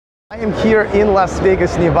I am here in Las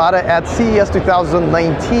Vegas, Nevada at CES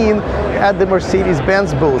 2019 at the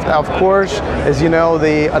Mercedes-Benz booth. Now, of course, as you know,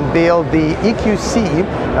 they unveiled the EQC,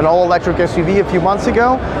 an all-electric SUV, a few months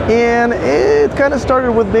ago, and it kind of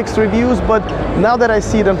started with mixed reviews, but now that I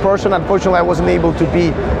see it in person, unfortunately I wasn't able to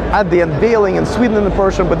be at the unveiling in Sweden in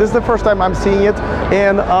person, but this is the first time I'm seeing it,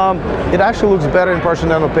 and it actually looks better in person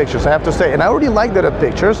than on pictures, I have to say. And I already liked it at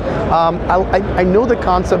pictures. I know the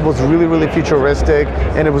concept was really futuristic,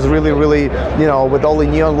 and it was really, you know, with all the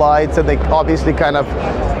neon lights, and they obviously kind of,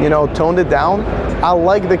 you know, toned it down. I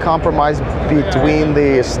like the compromise between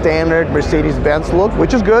the standard Mercedes-Benz look,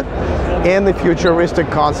 which is good, and the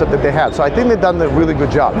futuristic concept that they had. So I think they've done a really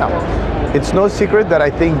good job. Now, it's no secret that I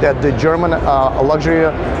think that the German luxury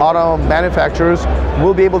auto manufacturers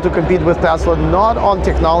will be able to compete with Tesla, not on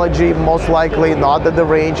technology, most likely, not at the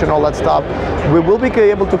range and all that stuff. We will be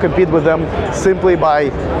able to compete with them simply by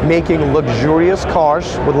making luxurious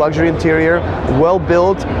cars with luxury interior, well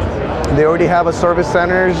built. They already have a service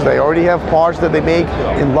centers, they already have parts that they make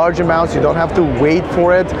in large amounts. You don't have to wait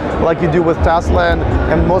for it like you do with Tesla,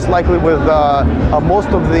 and most likely with most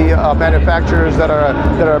of the manufacturers that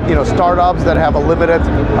are you know, startups that have a limited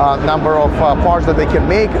number of parts that they can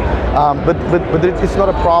make. But it's not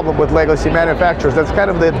a problem with legacy manufacturers. That's kind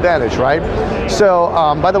of the advantage, right? So,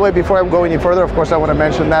 by the way, before I go any further, of course, I want to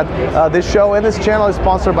mention that this show and this channel is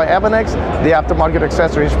sponsored by Abonex, the aftermarket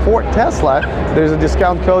accessories for Tesla. There's a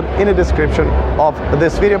discount code in the description of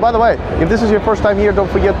this video. By the way, if this is your first time here, don't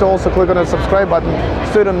forget to also click on the subscribe button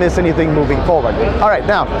so you don't miss anything moving forward. All right,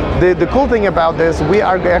 now, the cool thing about this, we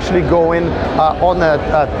are actually going on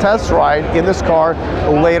a test ride in this car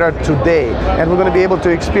later today, and we're going to be able to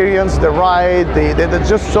experience the ride. There's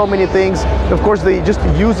just so many things. Of course, the just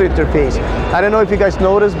user interface. I don't know if you guys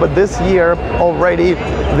noticed, but this year already,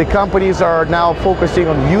 the companies are now focusing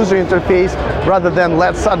on user interface rather than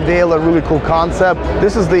let's unveil a really cool concept.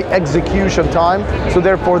 This is the execution time, so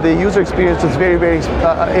therefore the user experience is very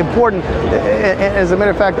important. As a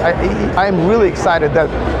matter of fact, I'm really excited that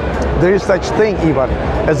there is such thing even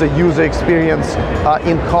as a user experience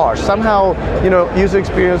in cars. Somehow, you know, user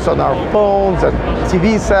experience on our phones and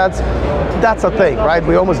TV sets, that's a thing, right?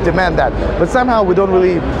 We almost demand that. But somehow we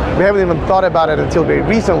haven't even thought about it until very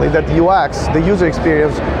recently, that the UX, the user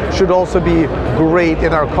experience, should also be great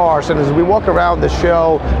in our cars. And as we walk around the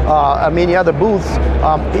show, many other booths,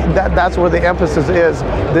 that's where the emphasis is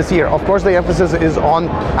this year. Of course, the emphasis is on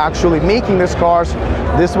actually making these cars.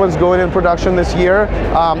 This one's going in production this year,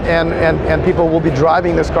 and people will be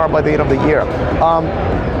driving this car by the end of the year.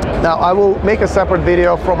 Now, I will make a separate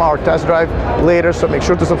video from our test drive later, so make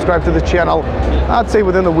sure to subscribe to the channel. I'd say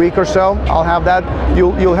within a week or so, I'll have that.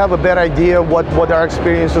 You'll have a better idea what our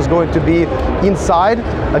experience is going to be inside.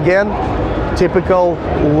 Again, typical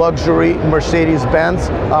luxury Mercedes-Benz.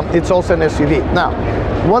 It's also an SUV. Now,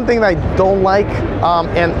 one thing that I don't like,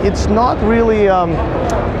 and it's not really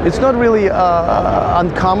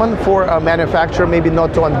uncommon for a manufacturer maybe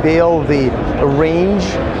not to unveil the range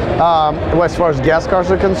as far as gas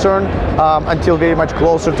cars are concerned until very much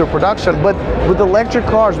closer to production. But with electric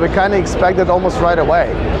cars, we kind of expect it almost right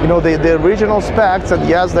away. You know, the original specs, and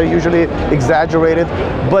yes, they're usually exaggerated,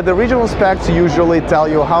 but the original specs usually tell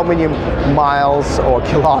you how many miles or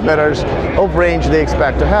kilometers of range they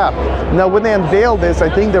expect to have. Now, when they unveiled this,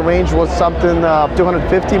 I think the range was something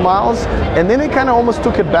 250 miles, and then they kind of almost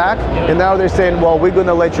took it back, and now they're saying, well, we're going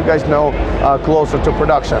to let you guys know closer to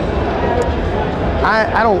production.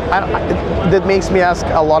 That makes me ask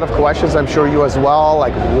a lot of questions, I'm sure you as well,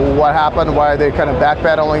 like what happened, why are they kind of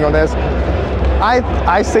backpedaling on this?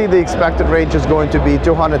 I say the expected range is going to be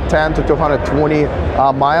 210 to 220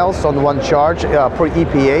 miles on one charge per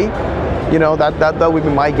EPA. You know, that would be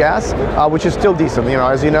my guess, which is still decent. You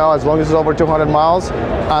know, as long as it's over 200 miles,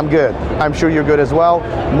 I'm good. I'm sure you're good as well.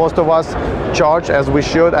 Most of us charge as we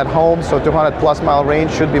should at home, so 200 plus mile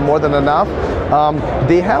range should be more than enough.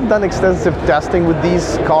 They have done extensive testing with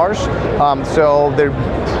these cars, so they're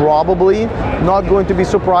probably not going to be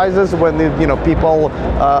surprises when people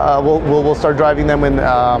will start driving them in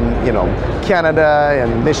Canada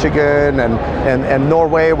and Michigan and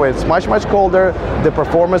Norway, where it's much colder. The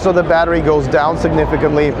performance of the battery goes down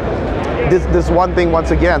significantly. This one thing,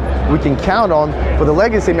 once again, we can count on for the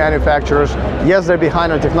legacy manufacturers, yes, they're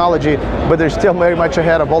behind on technology, but they're still very much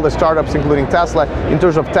ahead of all the startups, including Tesla, in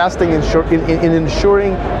terms of testing, in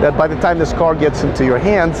ensuring that by the time this car gets into your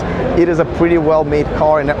hands, it is a pretty well-made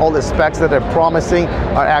car, and all the specs that they're promising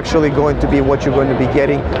are actually going to be what you're going to be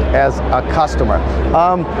getting as a customer.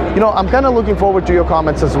 You know, I'm kind of looking forward to your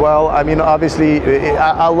comments as well. I mean, obviously,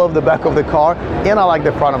 I love the back of the car, and I like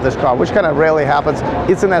the front of this car, which kind of rarely happens.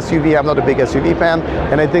 It's an SUV. I'm not a big SUV fan,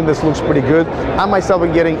 and I think this looks pretty good. I myself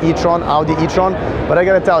am getting e-tron, Audi e-tron, but I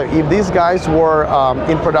gotta tell you, if these guys were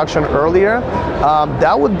in production earlier,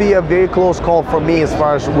 that would be a very close call for me as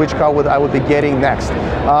far as which car I would be getting next.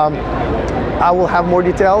 I will have more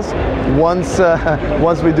details once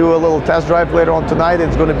we do a little test drive later on tonight.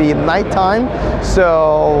 It's going to be nighttime,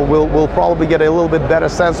 so we'll probably get a little bit better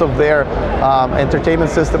sense of their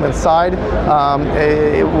entertainment system inside.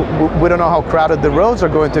 We don't know how crowded the roads are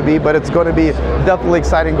going to be, but it's going to be definitely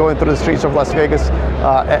exciting going through the streets of Las Vegas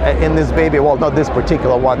in this baby. Well, not this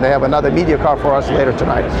particular one. They have another media car for us later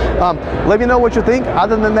tonight. Let me know what you think.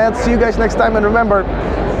 Other than that, see you guys next time, and remember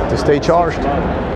to stay charged.